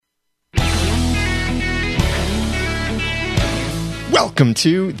Welcome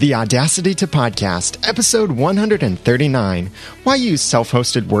to the Audacity to Podcast, episode 139. Why use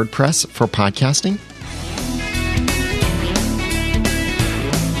self-hosted WordPress for podcasting?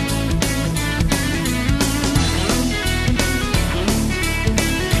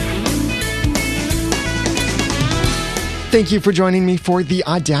 Thank you for joining me for the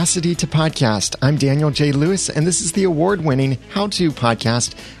Audacity to Podcast. I'm Daniel J. Lewis, and this is the award-winning how-to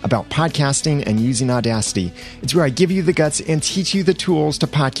podcast about podcasting and using Audacity. It's where I give you the guts and teach you the tools to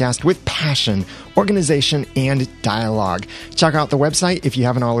podcast with passion, organization, and dialogue. Check out the website if you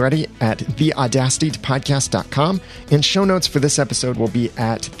haven't already at theaudacitytopodcast.com, and show notes for this episode will be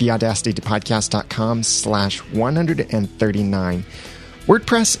at theaudacitytopodcast.com/139.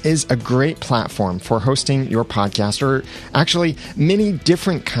 WordPress is a great platform for hosting your podcast, or actually many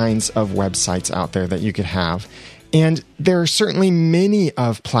different kinds of websites out there that you could have. And there are certainly many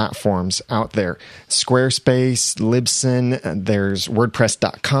of platforms out there. Squarespace, Libsyn, there's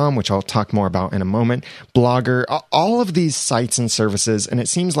WordPress.com, which I'll talk more about in a moment, Blogger, all of these sites and services. And it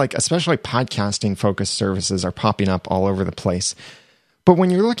seems like especially podcasting-focused services are popping up all over the place. But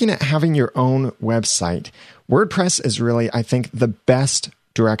when you're looking at having your own website, WordPress is really, I think, the best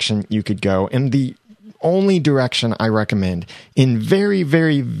direction you could go, and the only direction I recommend. In very,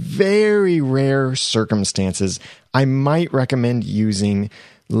 very, very rare circumstances, I might recommend using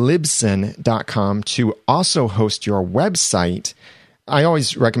Libsyn.com to also host your website. I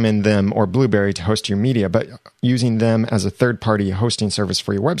always recommend them or Blueberry to host your media, but using them as a third-party hosting service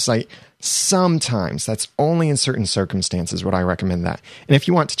for your website, sometimes, that's only in certain circumstances would I recommend that. And if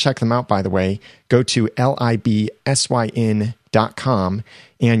you want to check them out, by the way, go to libsyn.com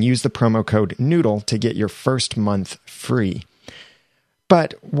and use the promo code Noodle to get your first month free.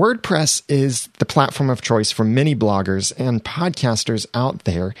 But WordPress is the platform of choice for many bloggers and podcasters out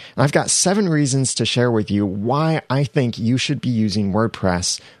there. And I've got 7 reasons to share with you why I think you should be using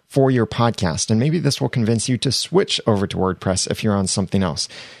WordPress for your podcast. And maybe this will convince you to switch over to WordPress if you're on something else.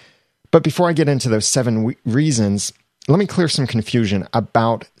 But before I get into those 7 reasons, let me clear some confusion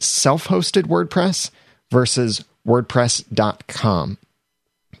about self-hosted WordPress versus WordPress.com.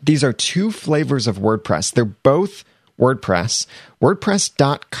 These are 2 flavors of WordPress. They're both WordPress.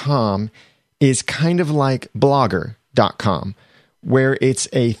 WordPress.com is kind of like Blogger.com, where it's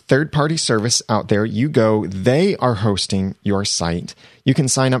a third-party service out there. You go, they are hosting your site. You can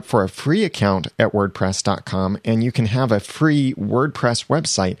sign up for a free account at WordPress.com, and you can have a free WordPress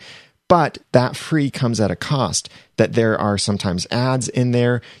website. But that free comes at a cost, that there are sometimes ads in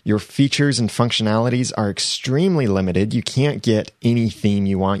there. Your features and functionalities are extremely limited. You can't get any theme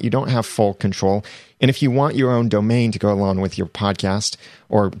you want. You don't have full control. And if you want your own domain to go along with your podcast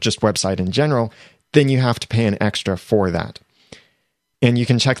or just website in general, then you have to pay an extra for that. And you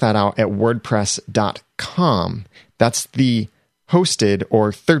can check that out at WordPress.com. That's the hosted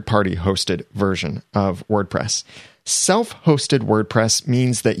or third-party hosted version of WordPress. Self-hosted WordPress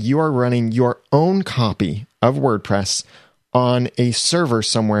means that you are running your own copy of WordPress on a server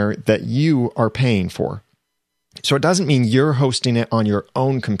somewhere that you are paying for. So it doesn't mean you're hosting it on your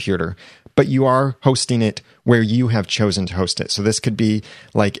own computer, but you are hosting it where you have chosen to host it. So this could be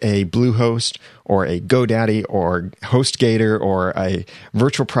like a Bluehost or a GoDaddy or HostGator or a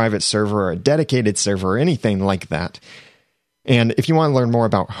virtual private server or a dedicated server or anything like that. And if you want to learn more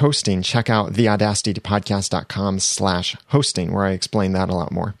about hosting, check out theaudacitytopodcast.com/hosting, where I explain that a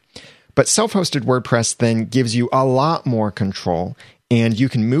lot more. But self-hosted WordPress then gives you a lot more control, and you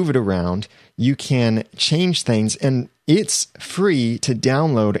can move it around. You can change things, and it's free to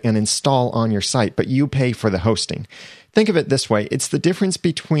download and install on your site, but you pay for the hosting. Think of it this way. It's the difference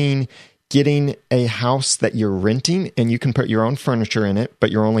between getting a house that you're renting, and you can put your own furniture in it, but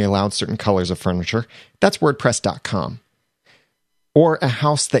you're only allowed certain colors of furniture. That's WordPress.com. Or a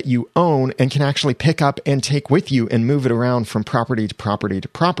house that you own and can actually pick up and take with you and move it around from property to property to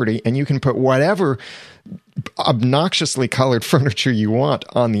property, and you can put whatever obnoxiously colored furniture you want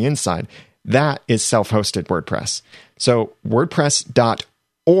on the inside. That is self-hosted WordPress. So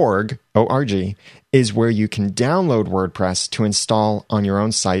WordPress.org, O-R-G, is where you can download WordPress to install on your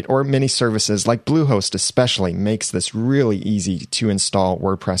own site, or many services like Bluehost especially makes this really easy to install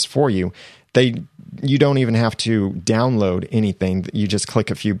WordPress for you. You don't even have to download anything. You just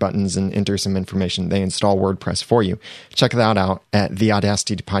click a few buttons and enter some information. They install WordPress for you. Check that out at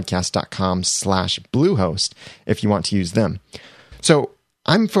theaudacitytopodcast.com/Bluehost if you want to use them. So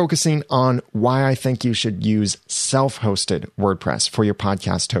I'm focusing on why I think you should use self-hosted WordPress for your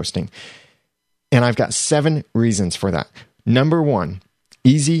podcast hosting. And I've got 7 reasons for that. Number 1,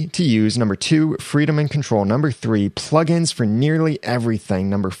 Easy to use. Number 2, freedom and control. Number 3, plugins for nearly everything.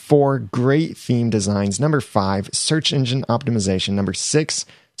 Number 4, great theme designs. Number 5, search engine optimization. Number 6,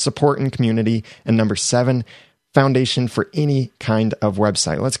 support and community. And number 7, foundation for any kind of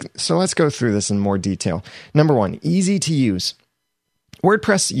website. Let's go through this in more detail. Number 1, easy to use.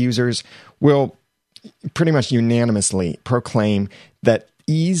 WordPress users will pretty much unanimously proclaim that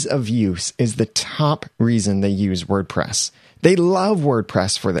ease of use is the top reason they use WordPress. They love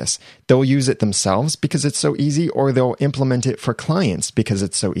WordPress for this. They'll use it themselves because it's so easy, or they'll implement it for clients because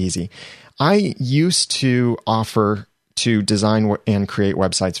it's so easy. I used to offer to design and create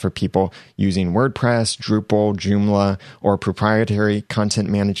websites for people using WordPress, Drupal, Joomla, or proprietary content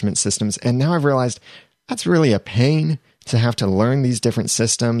management systems. And now I've realized that's really a pain to have to learn these different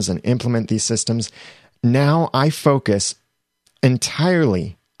systems and implement these systems. Now I focus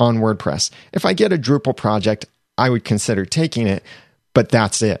entirely on WordPress. If I get a Drupal project, I would consider taking it, but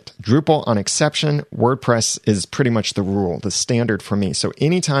that's it. Drupal on exception, WordPress is pretty much the rule, the standard for me. So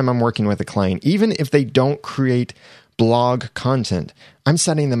anytime I'm working with a client, even if they don't create blog content, I'm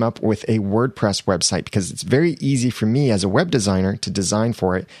setting them up with a WordPress website because it's very easy for me as a web designer to design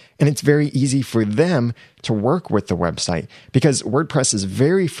for it. And it's very easy for them to work with the website because WordPress is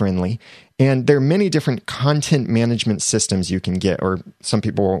very friendly. And there are many different content management systems you can get, or some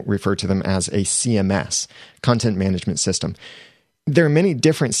people refer to them as a CMS, content management system. There are many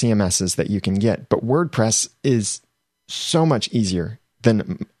different CMSs that you can get, but WordPress is so much easier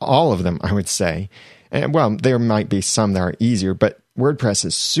than all of them, I would say. And well, there might be some that are easier, but WordPress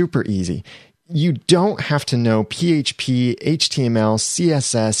is super easy. You don't have to know PHP, HTML,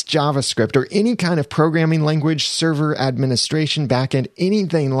 CSS, JavaScript, or any kind of programming language, server administration, backend,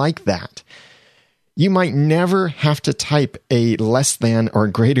 anything like that. You might never have to type a less than or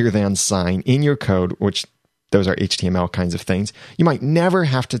greater than sign in your code, which those are HTML kinds of things. You might never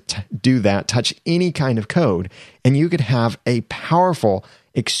have to do that, touch any kind of code, and you could have a powerful,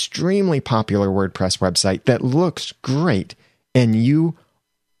 extremely popular WordPress website that looks great, and you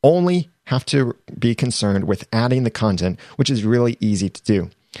only have to be concerned with adding the content, which is really easy to do.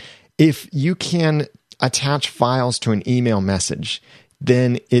 If you can attach files to an email message,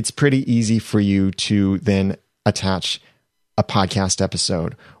 then it's pretty easy for you to then attach a podcast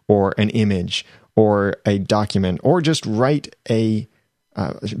episode or an image or a document, or just write a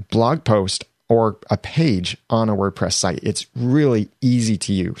blog post or a page on a WordPress site. It's really easy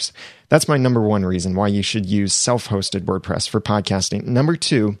to use. That's my number 1 reason why you should use self-hosted WordPress for podcasting. Number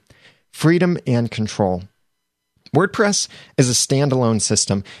 2, freedom and control. WordPress is a standalone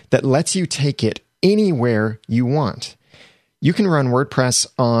system that lets you take it anywhere you want. You can run WordPress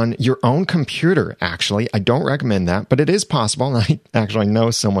on your own computer, actually. I don't recommend that, but it is possible. And I actually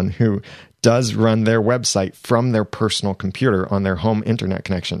know someone who does run their website from their personal computer on their home internet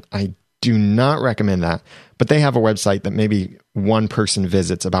connection. I do not recommend that, but they have a website that maybe one person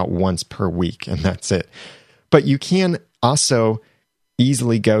visits about once per week, and that's it. But you can also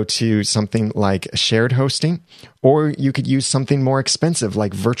easily go to something like shared hosting, or you could use something more expensive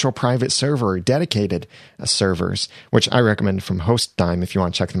like virtual private server or dedicated servers, which I recommend from HostDime if you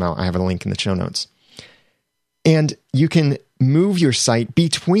want to check them out. I have a link in the show notes. And you can move your site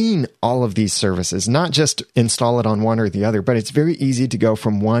between all of these services, not just install it on one or the other, but it's very easy to go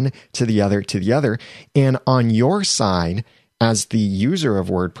from one to the other to the other. And on your side, as the user of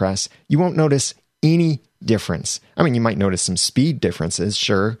WordPress, you won't notice any difference. I mean, you might notice some speed differences,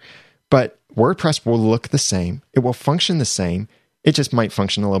 sure, but WordPress will look the same. It will function the same. It just might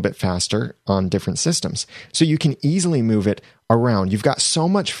function a little bit faster on different systems. So you can easily move it around. You've got so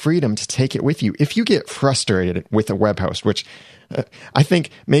much freedom to take it with you. If you get frustrated with a web host, which I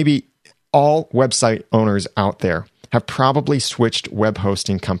think maybe all website owners out there have probably switched web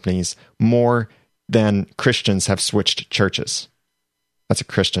hosting companies more than Christians have switched churches. That's a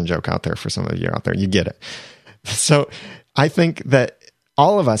Christian joke out there for some of you out there. You get it. So I think that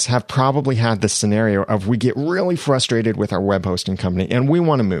all of us have probably had this scenario of we get really frustrated with our web hosting company and we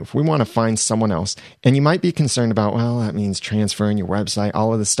want to move. We want to find someone else. And you might be concerned about, well, that means transferring your website,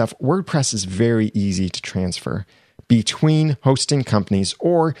 all of this stuff. WordPress is very easy to transfer between hosting companies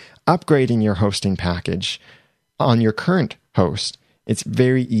or upgrading your hosting package on your current host. It's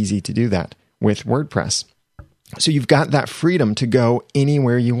very easy to do that with WordPress. So you've got that freedom to go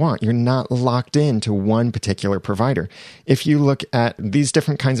anywhere you want. You're not locked into one particular provider. If you look at these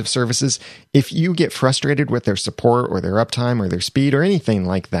different kinds of services, if you get frustrated with their support or their uptime or their speed or anything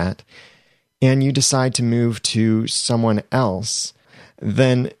like that, and you decide to move to someone else,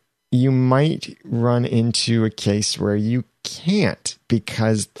 then you might run into a case where you can't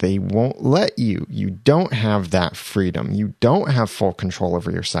because they won't let you. You don't have that freedom. You don't have full control over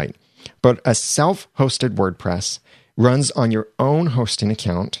your site. But a self-hosted WordPress runs on your own hosting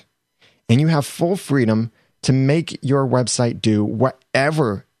account, and you have full freedom to make your website do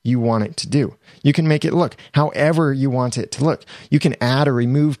whatever you want it to do. You can make it look however you want it to look. You can add or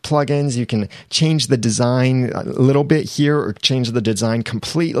remove plugins. You can change the design a little bit here or change the design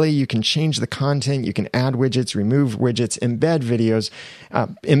completely. You can change the content. You can add widgets, remove widgets, embed videos,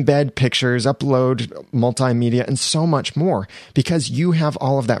 embed pictures, upload multimedia, and so much more because you have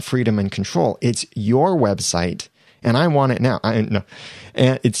all of that freedom and control. It's your website, and I want it now. And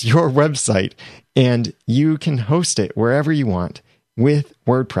it's your website, and you can host it wherever you want. With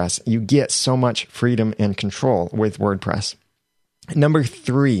WordPress, you get so much freedom and control with WordPress. Number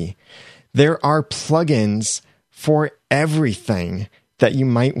 3, there are plugins for everything that you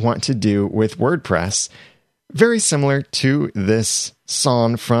might want to do with WordPress. Very similar to this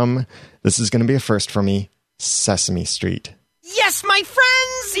song from, this is going to be a first for me, Sesame Street. Yes, my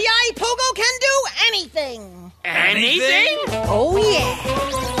friends, the iPogo can do anything. Anything? Oh,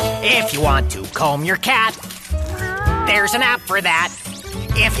 yeah. If you want to comb your cat, there's an app for that.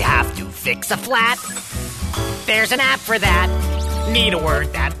 If you have to fix a flat, there's an app for that. Need a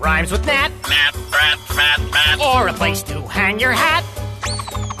word that rhymes with gnat, gnat, rat, rat, rat, or a place to hang your hat.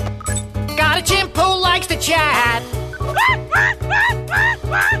 Got a chimp who likes to chat.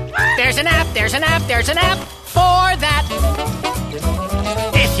 There's an app, there's an app, there's an app for that.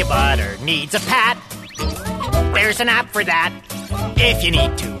 If your butter needs a pat, there's an app for that. If you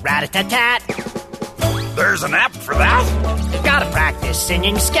need to rat-a-tat-tat, there's an app for that. Gotta practice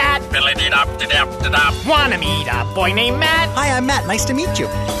singing scat. Wanna meet a boy named Matt? Hi, I'm Matt. Nice to meet you.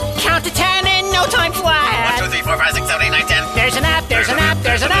 Count to 10 in no time flat. 1, 2, 3, 4, 5, 6, 7, 8, 9, 10. There's an app, there's an app,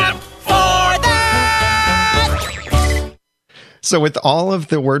 there's an app for that. So with all of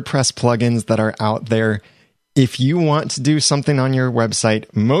the WordPress plugins that are out there, if you want to do something on your website,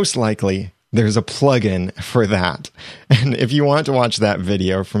 most likely there's a plugin for that. And if you want to watch that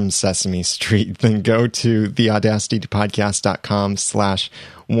video from Sesame Street, then go to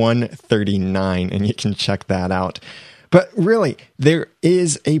theaudacitypodcast.com/139 and you can check that out. But really, there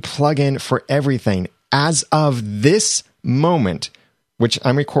is a plugin for everything. As of this moment, which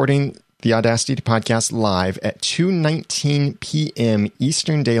I'm recording the Audacity Podcast live at 2:19 p.m.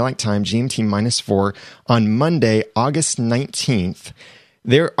 Eastern Daylight Time, GMT -4, on Monday, August 19th,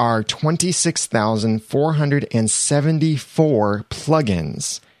 there are 26,474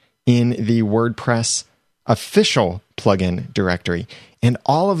 plugins in the WordPress official plugin directory. And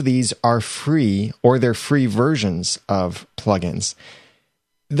all of these are free, or they're free versions of plugins.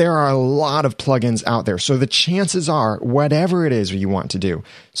 There are a lot of plugins out there. So the chances are, whatever it is you want to do,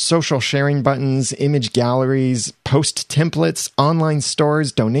 social sharing buttons, image galleries, post templates, online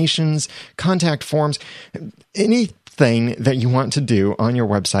stores, donations, contact forms, anything that you want to do on your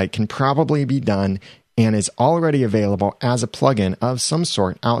website can probably be done and is already available as a plugin of some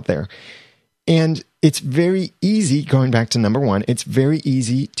sort out there. And it's very easy, going back to number 1, it's very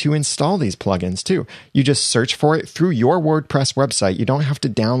easy to install these plugins too. You just search for it through your WordPress website. You don't have to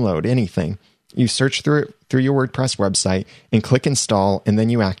download anything. You search through it through your WordPress website and click install, and then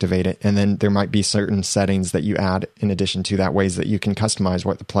you activate it. And then there might be certain settings that you add in addition to that, ways that you can customize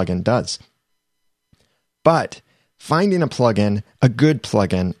what the plugin does. But finding a plugin, a good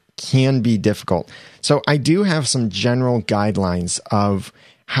plugin, can be difficult. So I do have some general guidelines of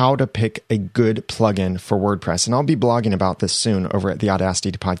how to pick a good plugin for WordPress. And I'll be blogging about this soon over at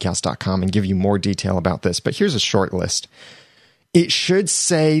theaudacitypodcast.com and give you more detail about this. But here's a short list. It should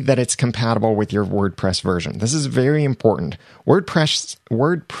say that it's compatible with your WordPress version. This is very important.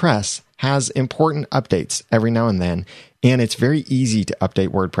 WordPress has important updates every now and then, and it's very easy to update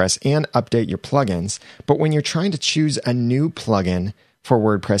WordPress and update your plugins. But when you're trying to choose a new plugin for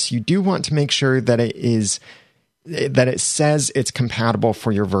WordPress, you do want to make sure that it says it's compatible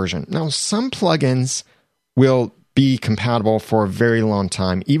for your version. Now, some plugins will be compatible for a very long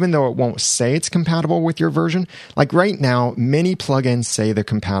time, even though it won't say it's compatible with your version. Like right now, many plugins say they're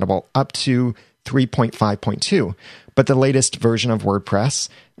compatible up to 3.5.2, but the latest version of WordPress,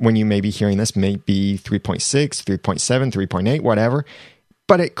 when you may be hearing this, may be 3.6, 3.7, 3.8, whatever.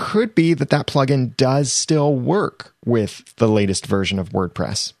 But it could be that that plugin does still work with the latest version of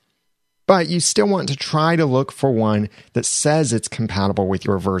WordPress. But you still want to try to look for one that says it's compatible with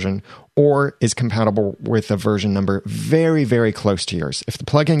your version or is compatible with a version number very, very close to yours. If the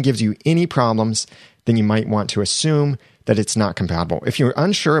plugin gives you any problems, then you might want to assume that it's not compatible. If you're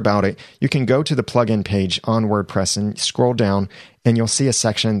unsure about it, you can go to the plugin page on WordPress and scroll down, and you'll see a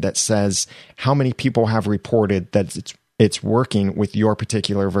section that says how many people have reported that it's working with your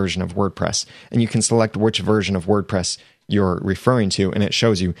particular version of WordPress. And you can select which version of WordPress you're referring to, and it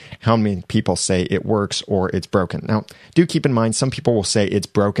shows you how many people say it works or it's broken. Now, do keep in mind, some people will say it's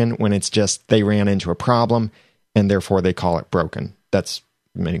broken when it's just they ran into a problem and therefore they call it broken.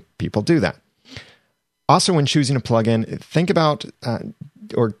 Many people do that. Also, when choosing a plugin, think about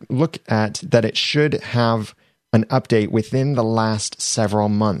or look at that it should have an update within the last several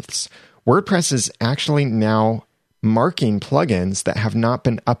months. WordPress is actually now marking plugins that have not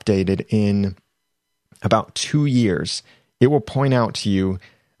been updated in about 2 years. It will point out to you,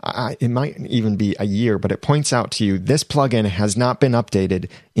 it might even be a year, but it points out to you, this plugin has not been updated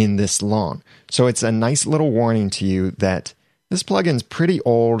in this long. So it's a nice little warning to you that this plugin's pretty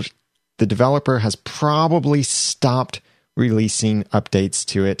old. The developer has probably stopped releasing updates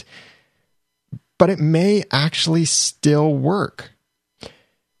to it, but it may actually still work.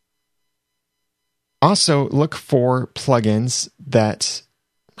 Also, look for plugins that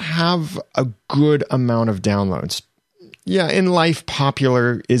have a good amount of downloads. Yeah, in life,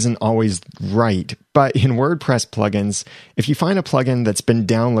 popular isn't always right, but in WordPress plugins, if you find a plugin that's been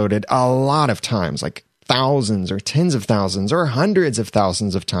downloaded a lot of times, like thousands or tens of thousands or hundreds of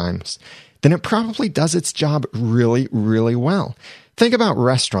thousands of times, then it probably does its job really, really well. Think about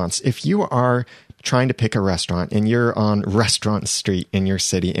restaurants. If you are trying to pick a restaurant and you're on Restaurant Street in your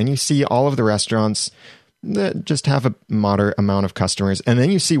city and you see all of the restaurants that just have a moderate amount of customers, and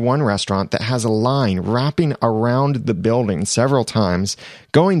then you see one restaurant that has a line wrapping around the building several times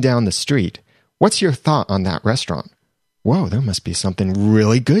going down the street, what's your thought on that restaurant? Whoa, there must be something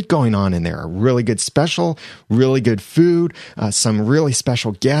really good going on in there. A really good special, really good food, some really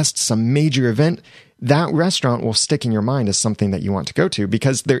special guests, some major event. That restaurant will stick in your mind as something that you want to go to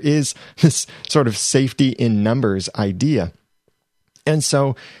because there is this sort of safety in numbers idea. And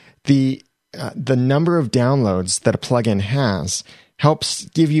so the number of downloads that a plugin has helps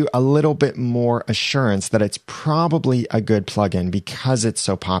give you a little bit more assurance that it's probably a good plugin because it's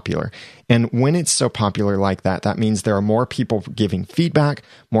so popular. And when it's so popular like that, that means there are more people giving feedback,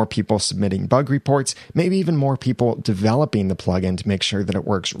 more people submitting bug reports, maybe even more people developing the plugin to make sure that it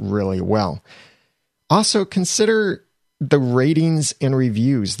works really well. Also, consider the ratings and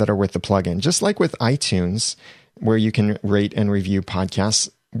reviews that are with the plugin. Just like with iTunes, where you can rate and review podcasts,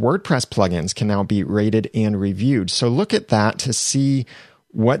 WordPress plugins can now be rated and reviewed. So look at that to see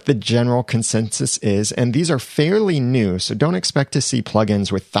what the general consensus is. And these are fairly new, so don't expect to see plugins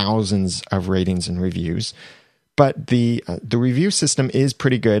with thousands of ratings and reviews. But the review system is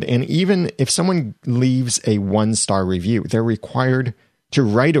pretty good. And even if someone leaves a 1-star review, they're required to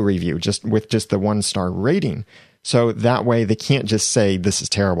write a review just with the 1-star rating. So that way they can't just say this is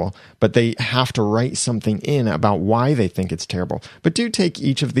terrible, but they have to write something in about why they think it's terrible. But do take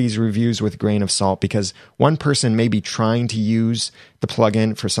each of these reviews with a grain of salt because one person may be trying to use the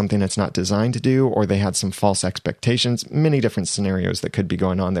plugin for something it's not designed to do, or they had some false expectations, many different scenarios that could be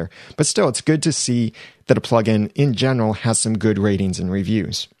going on there. But still, it's good to see that a plugin in general has some good ratings and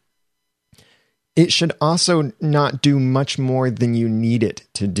reviews. It should also not do much more than you need it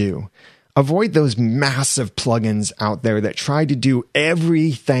to do. Avoid those massive plugins out there that try to do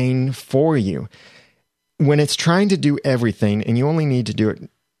everything for you. When it's trying to do everything and you only need it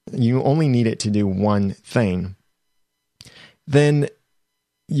to do one thing, then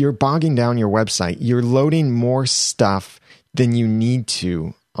you're bogging down your website. You're loading more stuff than you need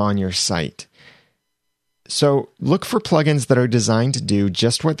to on your site. So look for plugins that are designed to do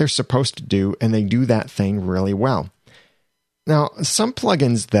just what they're supposed to do, and they do that thing really well. Now, some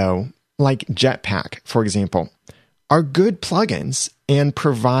plugins, though, like Jetpack, for example, are good plugins and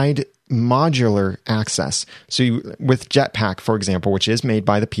provide modular access. So with Jetpack, for example, which is made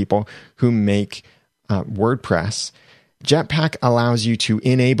by the people who make WordPress, Jetpack allows you to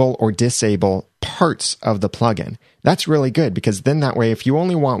enable or disable parts of the plugin. That's really good because then that way, if you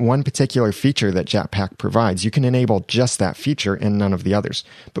only want one particular feature that Jetpack provides, you can enable just that feature and none of the others.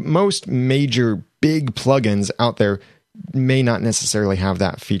 But most major big plugins out there may not necessarily have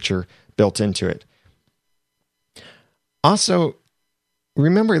that feature built into it. Also,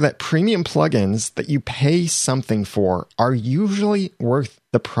 remember that premium plugins that you pay something for are usually worth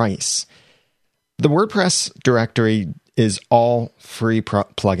the price. The WordPress directory is all free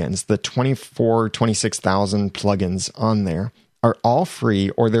plugins. The 26,000 plugins on there are all free,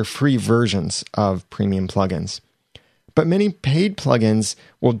 or they're free versions of premium plugins. But many paid plugins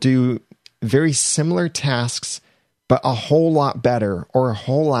will do very similar tasks, but a whole lot better or a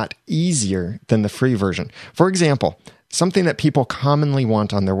whole lot easier than the free version. For example, something that people commonly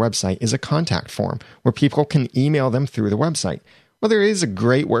want on their website is a contact form where people can email them through the website. Well, there is a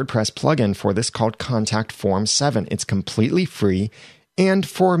great WordPress plugin for this called Contact Form 7. It's completely free. And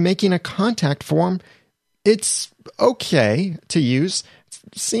for making a contact form, it's okay to use.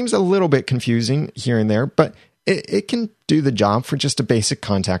 It seems a little bit confusing here and there, but it can do the job for just a basic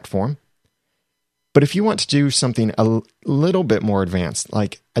contact form. But if you want to do something a little bit more advanced,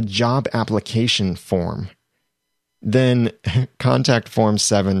 like a job application form, then Contact Form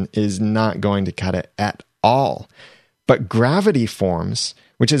 7 is not going to cut it at all. But Gravity Forms,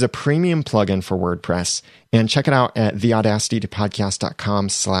 which is a premium plugin for WordPress, and check it out at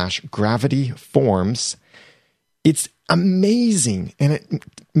theaudacitypodcast.com/gravityforms. It's amazing, and it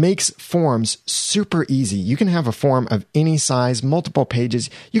makes forms super easy. You can have a form of any size, multiple pages.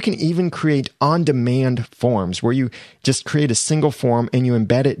 You can even create on-demand forms where you just create a single form and you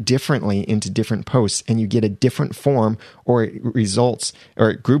embed it differently into different posts, and you get a different form or results,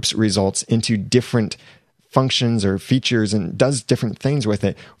 or it groups results into different functions or features and does different things with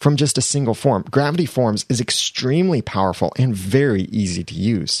it from just a single form. Gravity Forms is extremely powerful and very easy to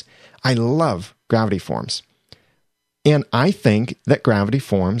use. I love Gravity Forms. And I think that Gravity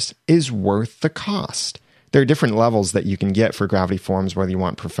Forms is worth the cost. There are different levels that you can get for Gravity Forms, whether you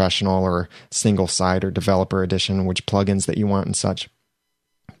want professional or single site or developer edition, which plugins that you want and such.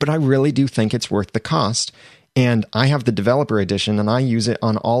 But I really do think it's worth the cost. And I have the developer edition, and I use it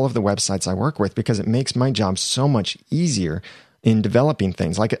on all of the websites I work with because it makes my job so much easier in developing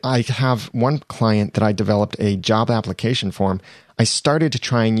things. Like I have one client that I developed a job application form. I started to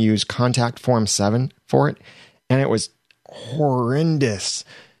try and use Contact Form 7 for it, and it was horrendous.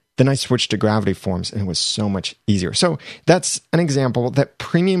 Then I switched to Gravity Forms, and it was so much easier. So that's an example that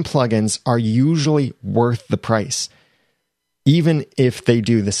premium plugins are usually worth the price. Even if they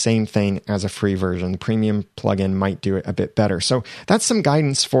do the same thing as a free version, the premium plugin might do it a bit better. So that's some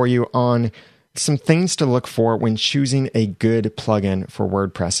guidance for you on some things to look for when choosing a good plugin for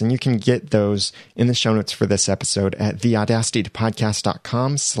WordPress. And you can get those in the show notes for this episode at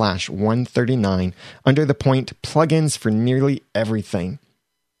theaudacitypodcast.com/139 under the point plugins for nearly everything.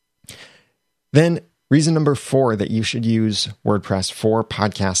 Then reason number 4 that you should use WordPress for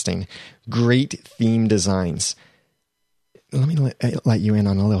podcasting, great theme designs. Let me let you in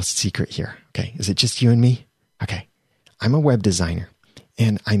on a little secret here. Okay. Is it just you and me? Okay. I'm a web designer,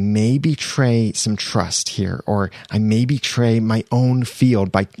 and I may betray some trust here, or I may betray my own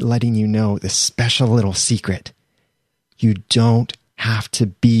field by letting you know this special little secret. You don't have to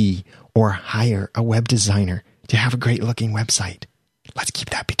be or hire a web designer to have a great looking website. Let's keep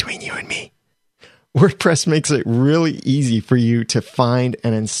that between you and me. WordPress makes it really easy for you to find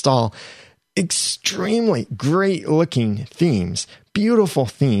and install extremely great looking themes, beautiful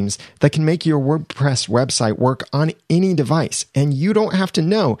themes that can make your WordPress website work on any device. And you don't have to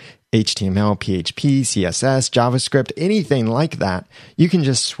know HTML, PHP, CSS, JavaScript, anything like that. You can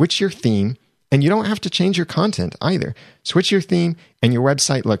just switch your theme, and you don't have to change your content either. Switch your theme and your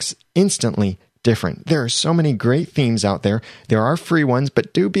website looks instantly different. There are so many great themes out there. There are free ones,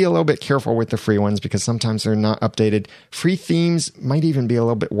 but do be a little bit careful with the free ones because sometimes they're not updated. Free themes might even be a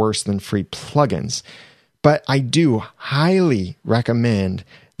little bit worse than free plugins. But I do highly recommend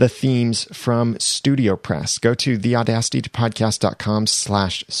the themes from StudioPress. Go to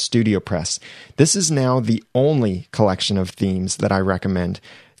theaudacitypodcast.com/StudioPress. This is now the only collection of themes that I recommend.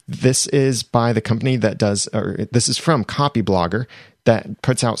 This is by the company that does, or this is from Copyblogger, that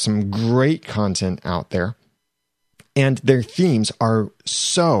puts out some great content out there. And their themes are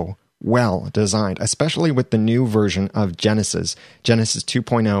so well designed, especially with the new version of Genesis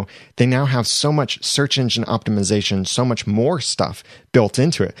 2.0. They now have so much search engine optimization, so much more stuff built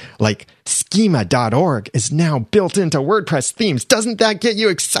into it. Like schema.org is now built into WordPress themes. Doesn't that get you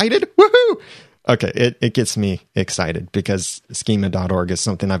excited? Woohoo! Okay, it gets me excited because schema.org is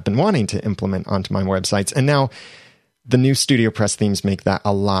something I've been wanting to implement onto my websites. And now the new StudioPress themes make that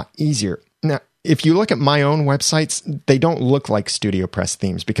a lot easier. Now, if you look at my own websites, they don't look like StudioPress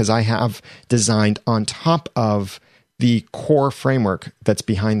themes because I have designed on top of the core framework that's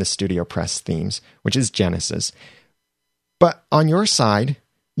behind the StudioPress themes, which is Genesis. But on your side,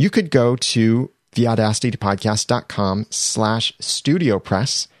 you could go to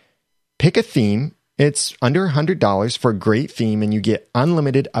theaudacitypodcast.com/StudioPress, pick a theme. It's under $100 for a great theme, and you get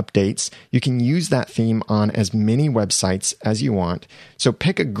unlimited updates. You can use that theme on as many websites as you want. So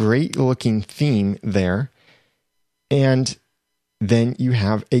pick a great looking theme there, and then you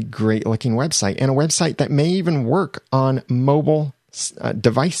have a great looking website, and a website that may even work on mobile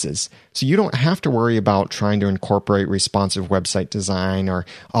devices. So you don't have to worry about trying to incorporate responsive website design or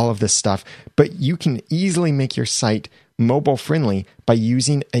all of this stuff, but you can easily make your site mobile friendly by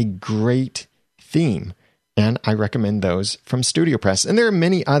using a great theme. And I recommend those from StudioPress. And there are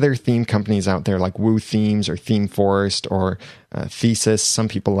many other theme companies out there like Woo Themes or Theme Forest or Thesis. Some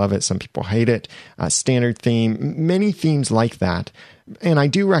people love it, some people hate it. Standard Theme, many themes like that. And I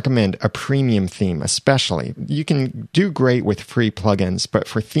do recommend a premium theme, especially. You can do great with free plugins, but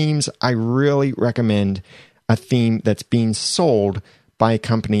for themes, I really recommend a theme that's being sold by a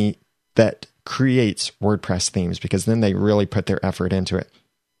company that creates WordPress themes, because then they really put their effort into it.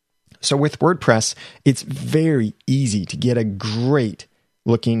 So with WordPress, it's very easy to get a great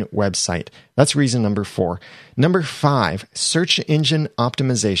looking website. That's reason number 4. Number 5, search engine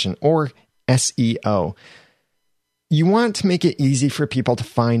optimization, or SEO. You want to make it easy for people to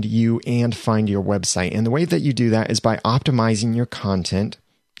find you and find your website. And the way that you do that is by optimizing your content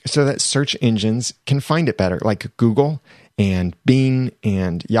so that search engines can find it better, like Google and Bing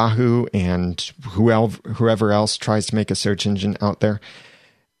and Yahoo and whoever else tries to make a search engine out there.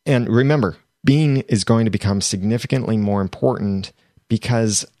 And remember, Bing is going to become significantly more important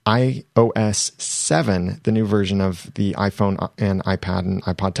because iOS 7, the new version of the iPhone and iPad and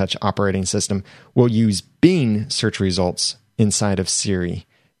iPod Touch operating system, will use Bing search results inside of Siri,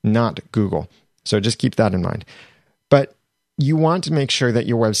 not Google. So just keep that in mind. But you want to make sure that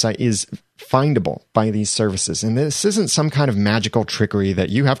your website is findable by these services. And this isn't some kind of magical trickery that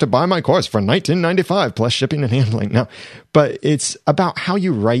you have to buy my course for $19.95 plus shipping and handling. No, but it's about how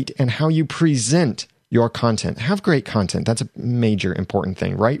you write and how you present your content. Have great content. That's a major important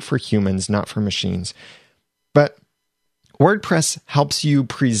thing. Write for humans, not for machines. But WordPress helps you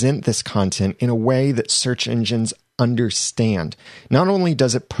present this content in a way that search engines understand. Not only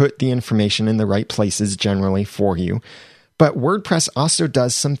does it put the information in the right places generally for you, but WordPress also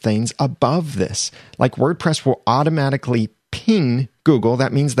does some things above this. Like WordPress will automatically ping Google.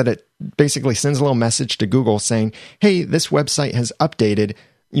 That means that it basically sends a little message to Google saying, hey, this website has updated.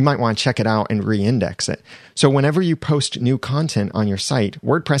 You might want to check it out and re-index it. So whenever you post new content on your site,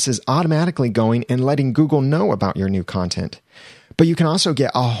 WordPress is automatically going and letting Google know about your new content. But you can also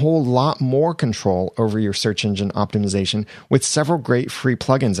get a whole lot more control over your search engine optimization with several great free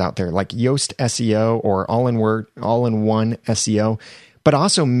plugins out there like Yoast SEO or All-in-One SEO. But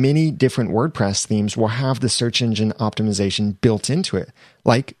also many different WordPress themes will have the search engine optimization built into it,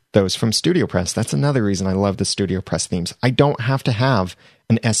 like those from StudioPress. That's another reason I love the StudioPress themes. I don't have to have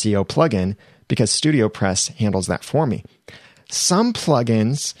an SEO plugin because StudioPress handles that for me. Some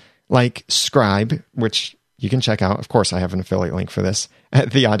plugins like Scribe, which you can check out. Of course, I have an affiliate link for this at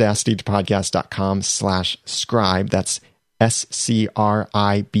theaudacitypodcast.com/scribe. That's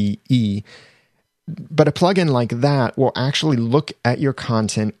SCRIBE. But a plugin like that will actually look at your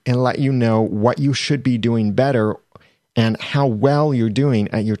content and let you know what you should be doing better and how well you're doing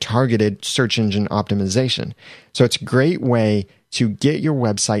at your targeted search engine optimization. So it's a great way to get your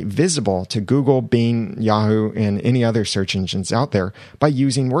website visible to Google, Bing, Yahoo, and any other search engines out there by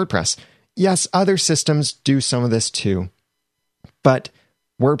using WordPress. Yes, other systems do some of this too, but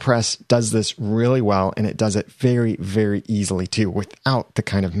WordPress does this really well, and it does it very, very easily too, without the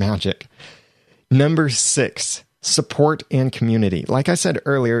kind of magic. Number 6, support and community. Like I said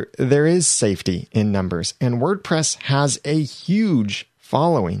earlier, there is safety in numbers, and WordPress has a huge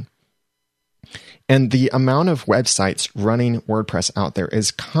following. And the amount of websites running WordPress out there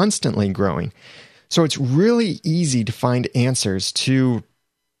is constantly growing. So it's really easy to find answers to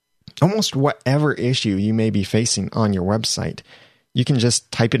almost whatever issue you may be facing on your website. You can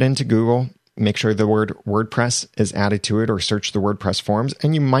just type it into Google, make sure the word WordPress is added to it, or search the WordPress forums,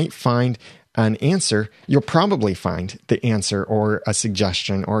 and you might find an answer. You'll probably find the answer or a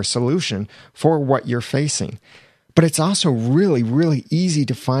suggestion or a solution for what you're facing. But it's also really, really easy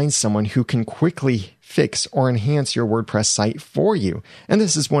to find someone who can quickly fix or enhance your WordPress site for you. And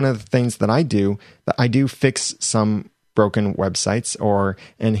this is one of the things that I do fix some broken websites or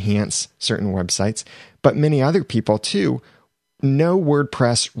enhance certain websites. But many other people too know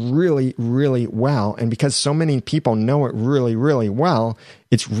WordPress really, really well. And because so many people know it really, really well,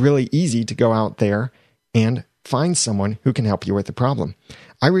 it's really easy to go out there and find someone who can help you with the problem.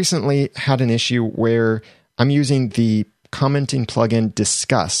 I recently had an issue where I'm using the commenting plugin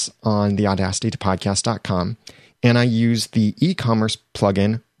Discuss on theaudacitytopodcast.com, and I use the e-commerce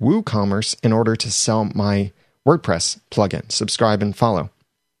plugin WooCommerce in order to sell my WordPress plugin,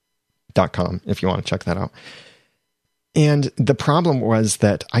 subscribeandfollow.com, if you want to check that out. And the problem was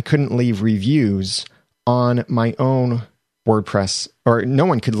that I couldn't leave reviews on my own WordPress, or no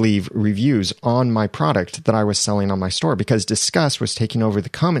one could leave reviews on my product that I was selling on my store because Discuss was taking over the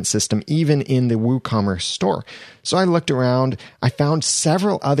comment system even in the WooCommerce store. So I looked around, I found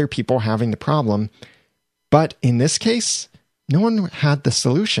several other people having the problem, but in this case, no one had the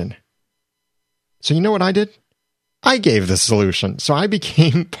solution. So you know what I did? I gave the solution. So I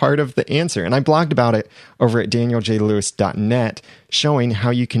became part of the answer. And I blogged about it over at danieljlewis.net, showing how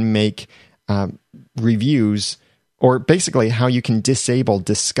you can make reviews, or basically how you can disable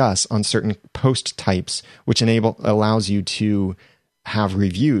discuss on certain post types, which allows you to have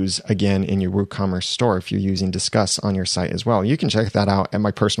reviews again in your WooCommerce store if you're using discuss on your site as well. You can check that out at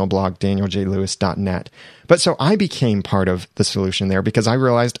my personal blog, danieljlewis.net. But so I became part of the solution there because I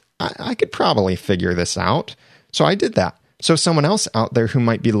realized I could probably figure this out. So I did that. So someone else out there who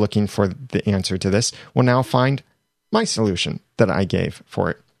might be looking for the answer to this will now find my solution that I gave for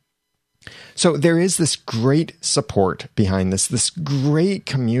it. So there is this great support behind this great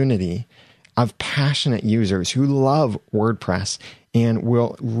community of passionate users who love WordPress and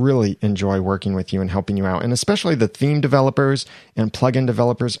will really enjoy working with you and helping you out. And especially the theme developers and plugin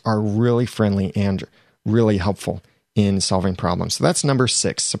developers are really friendly and really helpful in solving problems. So that's number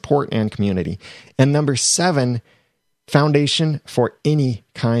 6, support and community. And number 7, foundation for any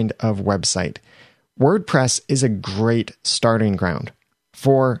kind of website. WordPress is a great starting ground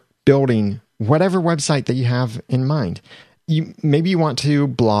for building whatever website that you have in mind. Maybe you want to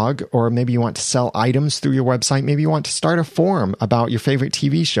blog, or maybe you want to sell items through your website. Maybe you want to start a forum about your favorite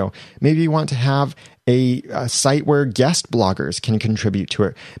TV show. Maybe you want to have a site where guest bloggers can contribute to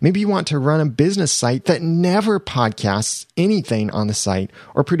it. Maybe you want to run a business site that never podcasts anything on the site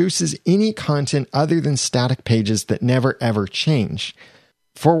or produces any content other than static pages that never ever change.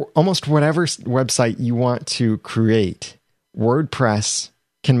 For almost whatever website you want to create, WordPress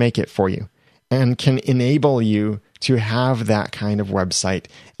can make it for you and can enable you to have that kind of website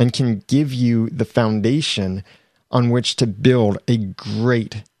and can give you the foundation on which to build a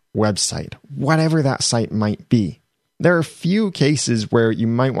great website, whatever that site might be. There are a few cases where you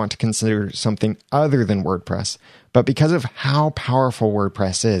might want to consider something other than WordPress, but because of how powerful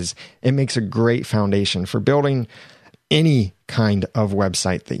WordPress is, it makes a great foundation for building any kind of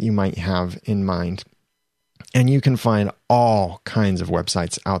website that you might have in mind. And you can find all kinds of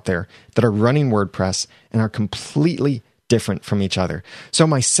websites out there that are running WordPress and are completely different from each other. So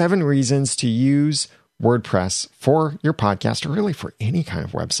my 7 reasons to use WordPress for your podcast, or really for any kind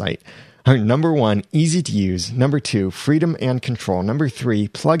of website, are: number 1, easy to use. Number 2, freedom and control. Number 3,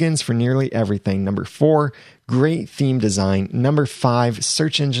 plugins for nearly everything. Number 4, great theme design. Number 5,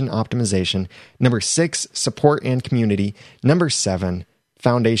 search engine optimization. Number 6, support and community. Number 7,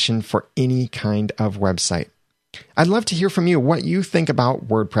 foundation for any kind of website. I'd love to hear from you what you think about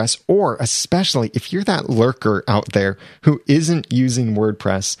WordPress, or especially if you're that lurker out there who isn't using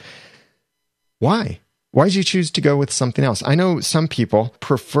WordPress. Why? Why did you choose to go with something else? I know some people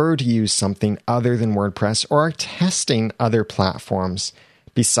prefer to use something other than WordPress or are testing other platforms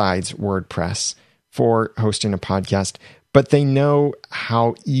besides WordPress for hosting a podcast, but they know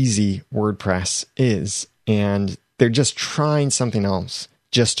how easy WordPress is and they're just trying something else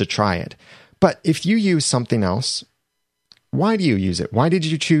just to try it. But if you use something else, why do you use it? Why did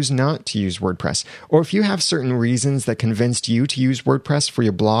you choose not to use WordPress? Or if you have certain reasons that convinced you to use WordPress for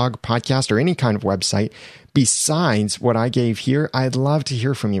your blog, podcast, or any kind of website, besides what I gave here, I'd love to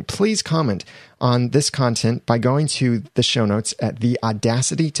hear from you. Please comment on this content by going to the show notes at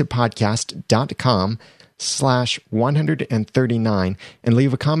theaudacitytopodcast.com/139 and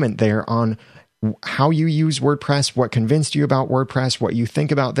leave a comment there on how you use WordPress, what convinced you about WordPress, what you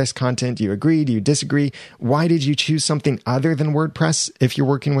think about this content. Do you agree? Do you disagree? Why did you choose something other than WordPress if you're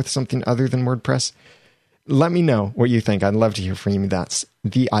working with something other than WordPress? Let me know what you think. I'd love to hear from you. That's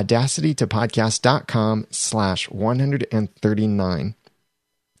theaudacitytopodcast.com/139.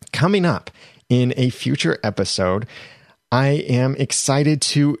 Coming up in a future episode, I am excited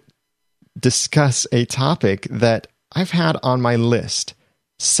to discuss a topic that I've had on my list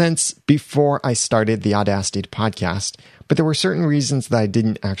since before I started the Audacity podcast, but there were certain reasons that I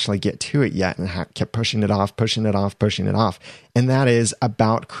didn't actually get to it yet and I kept pushing it off. And that is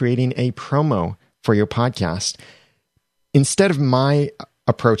about creating a promo for your podcast. Instead of my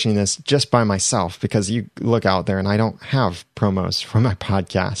approaching this just by myself, because you look out there and I don't have promos for my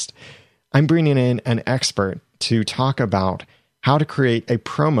podcast, I'm bringing in an expert to talk about how to create a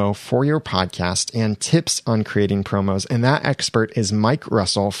promo for your podcast and tips on creating promos. And that expert is Mike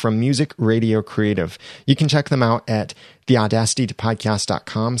Russell from Music Radio Creative. You can check them out at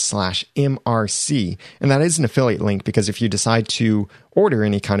theaudacitytopodcast.com/MRC. And that is an affiliate link because if you decide to order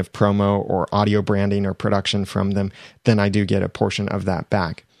any kind of promo or audio branding or production from them, then I do get a portion of that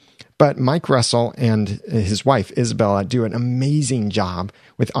back. But Mike Russell and his wife, Isabella, do an amazing job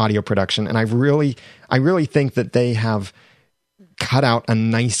with audio production. And I really think that they have cut out a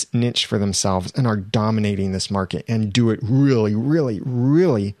nice niche for themselves and are dominating this market and do it really, really,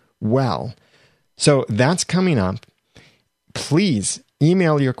 really well. So that's coming up. Please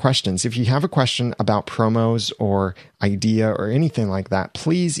email your questions. If you have a question about promos or idea or anything like that,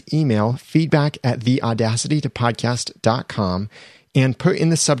 please email feedback@theaudacitytopodcast.com and put in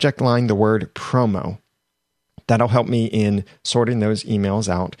the subject line the word promo. That'll help me in sorting those emails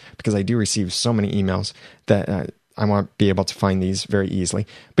out because I do receive so many emails that I want to be able to find these very easily.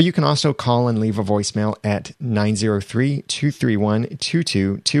 But you can also call and leave a voicemail at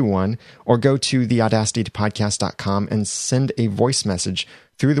 903-231-2221 or go to theaudacitytopodcast.com and send a voice message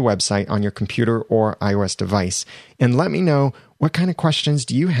through the website on your computer or iOS device. And let me know, what kind of questions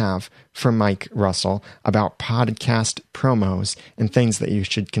do you have for Mike Russell about podcast promos and things that you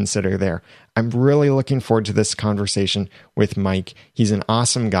should consider there? I'm really looking forward to this conversation with Mike. He's an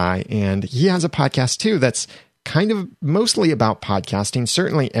awesome guy, and he has a podcast too that's kind of mostly about podcasting.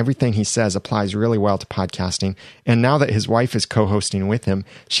 Certainly everything he says applies really well to podcasting. And now that his wife is co-hosting with him,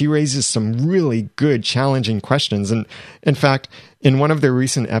 she raises some really good, challenging questions. And in fact, in one of their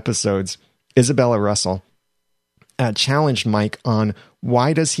recent episodes, Isabella Russell challenged Mike on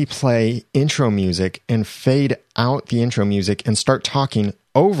why does he play intro music and fade out the intro music and start talking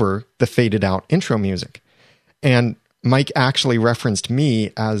over the faded out intro music. And Mike actually referenced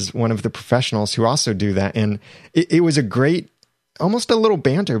me as one of the professionals who also do that. And it was a great, almost a little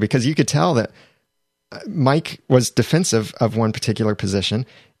banter, because you could tell that Mike was defensive of one particular position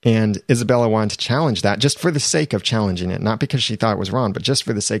and Isabella wanted to challenge that just for the sake of challenging it, not because she thought it was wrong, but just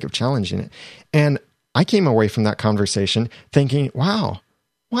for the sake of challenging it. And I came away from that conversation thinking, wow,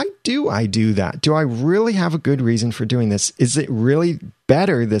 why do I do that? Do I really have a good reason for doing this? Is it really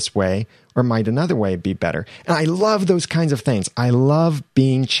better this way, or might another way be better? And I love those kinds of things. I love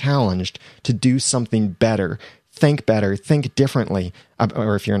being challenged to do something better, think differently,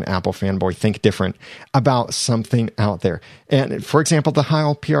 or if you're an Apple fanboy, think different about something out there. And for example, the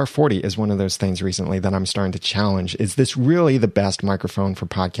Heil PR40 is one of those things recently that I'm starting to challenge. Is this really the best microphone for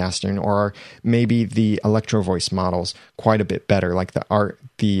podcasting, or are maybe the Electro Voice models quite a bit better, like the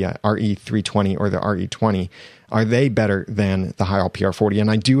RE320 or the RE20? Are they better than the Heil PR40? And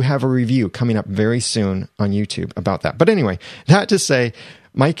I do have a review coming up very soon on YouTube about that. But anyway, that to say,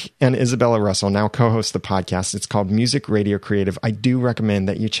 Mike and Isabella Russell now co-host the podcast. It's called Music Radio Creative. I do recommend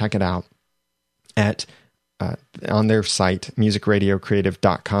that you check it out at on their site,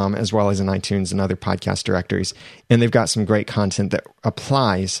 musicradiocreative.com, as well as in iTunes and other podcast directories. And they've got some great content that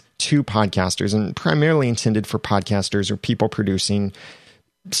applies to podcasters and primarily intended for podcasters or people producing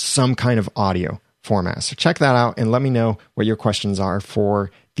some kind of audio format. So check that out and let me know what your questions are for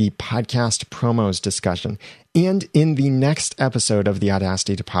the podcast promos discussion. And in the next episode of the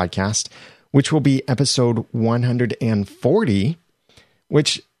Audacity to Podcast, which will be episode 140,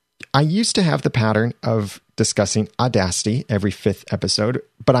 which I used to have the pattern of discussing Audacity every fifth episode,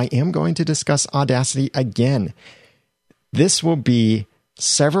 but I am going to discuss Audacity again. This will be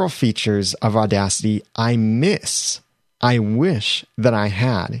several features of Audacity I wish that I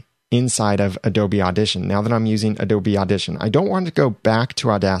had inside of Adobe Audition. Now that I'm using Adobe Audition, I don't want to go back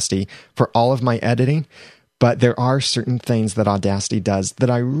to Audacity for all of my editing, but there are certain things that Audacity does that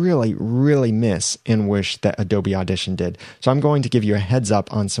I really, really miss and wish that Adobe Audition did. So I'm going to give you a heads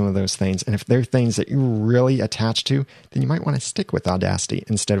up on some of those things. And if they're things that you're really attached to, then you might want to stick with Audacity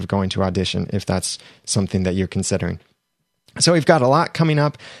instead of going to Audition if that's something that you're considering. So we've got a lot coming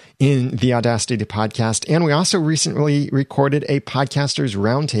up in the Audacity to Podcast. And we also recently recorded a podcasters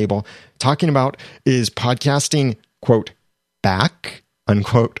roundtable talking about, is podcasting, quote, back,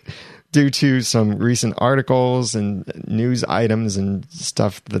 unquote, due to some recent articles and news items and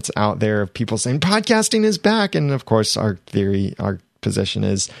stuff that's out there of people saying podcasting is back. And of course, our position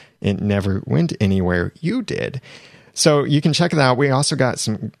is it never went anywhere. You did. So you can check it out. We also got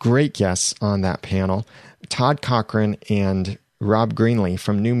some great guests on that panel. Todd Cochran and Rob Greenlee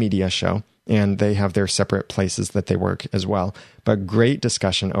from New Media Show, and they have their separate places that they work as well. But great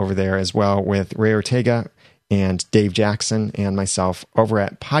discussion over there as well with Ray Ortega and Dave Jackson and myself over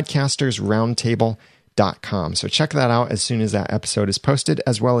at podcastersroundtable.com. So check that out as soon as that episode is posted,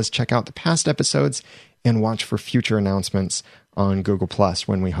 as well as check out the past episodes and watch for future announcements on Google Plus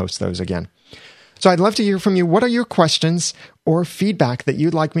when we host those again. So I'd love to hear from you. What are your questions or feedback that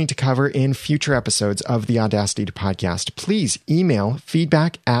you'd like me to cover in future episodes of the Audacity to Podcast? Please email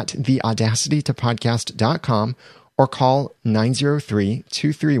feedback@theaudacitytopodcast.com or call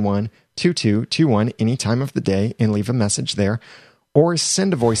 903-231-2221 any time of the day and leave a message there, or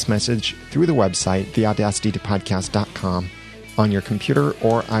send a voice message through the website, theaudacitytopodcast.com, on your computer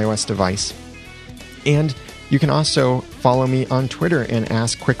or iOS device. And you can also follow me on Twitter and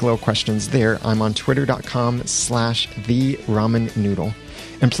ask quick little questions there. I'm on twitter.com/theramennoodle.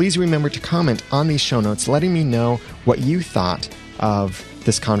 And please remember to comment on these show notes, letting me know what you thought of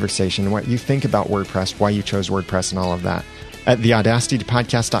this conversation, what you think about WordPress, why you chose WordPress, and all of that at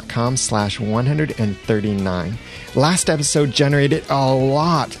theaudacitypodcast.com/139. Last episode generated a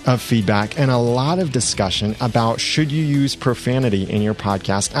lot of feedback and a lot of discussion about should you use profanity in your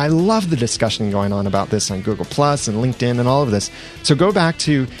podcast. I love the discussion going on about this on Google Plus and LinkedIn and all of this. So go back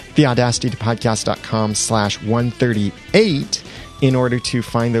to theaudacitypodcast.com/138 in order to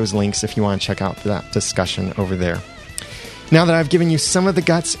find those links if you want to check out that discussion over there. Now that I've given you some of the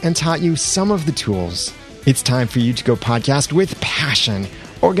guts and taught you some of the tools, it's time for you to go podcast with passion,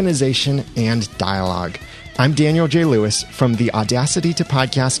 organization, and dialogue. I'm Daniel J. Lewis from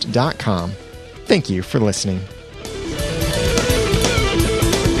theaudacitytopodcast.com. Thank you for listening.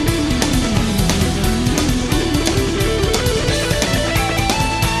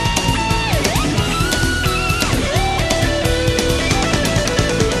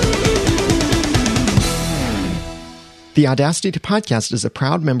 The Audacity to Podcast is a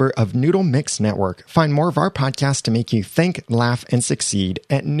proud member of Noodle Mix Network. Find more of our podcasts to make you think, laugh, and succeed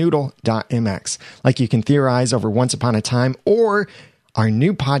at noodle.mx. Like you can theorize over Once Upon a Time or our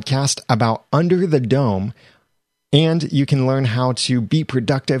new podcast about Under the Dome. And you can learn how to be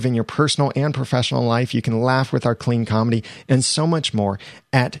productive in your personal and professional life. You can laugh with our clean comedy and so much more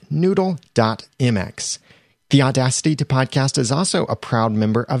at noodle.mx. The Audacity to Podcast is also a proud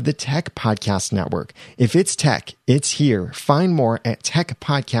member of the Tech Podcast Network. If it's tech, it's here. Find more at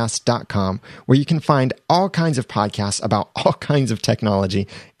techpodcast.com, where you can find all kinds of podcasts about all kinds of technology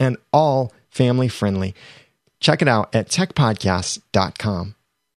and all family friendly. Check it out at techpodcast.com.